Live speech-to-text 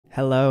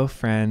Hello,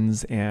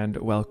 friends, and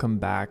welcome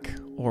back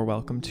or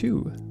welcome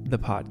to the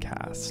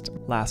podcast.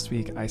 Last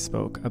week, I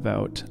spoke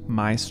about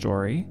my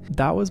story.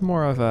 That was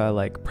more of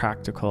a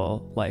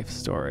practical life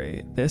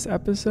story. This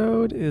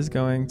episode is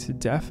going to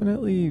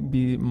definitely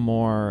be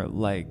more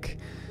like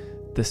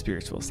the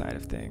spiritual side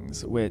of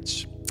things,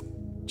 which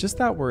just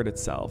that word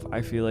itself, I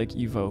feel like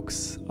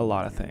evokes a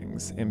lot of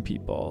things in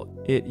people.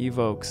 It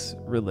evokes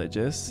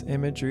religious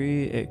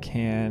imagery. It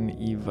can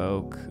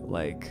evoke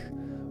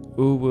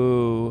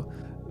woo-woo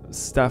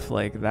stuff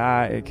like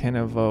that. It can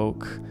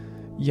evoke,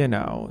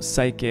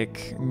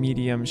 psychic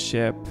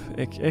mediumship.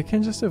 It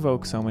can just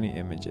evoke so many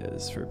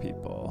images for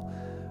people.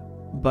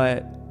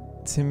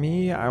 But to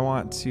me, I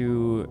want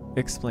to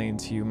explain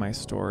to you my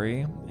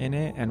story in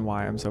it and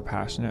why I'm so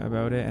passionate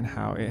about it and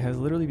how it has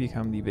literally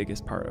become the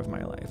biggest part of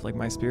my life.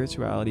 My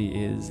spirituality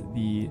is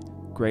the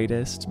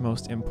greatest,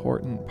 most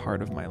important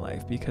part of my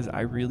life, because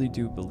I really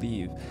do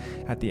believe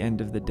at the end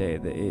of the day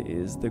that it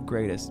is the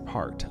greatest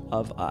part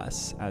of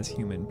us as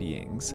human beings.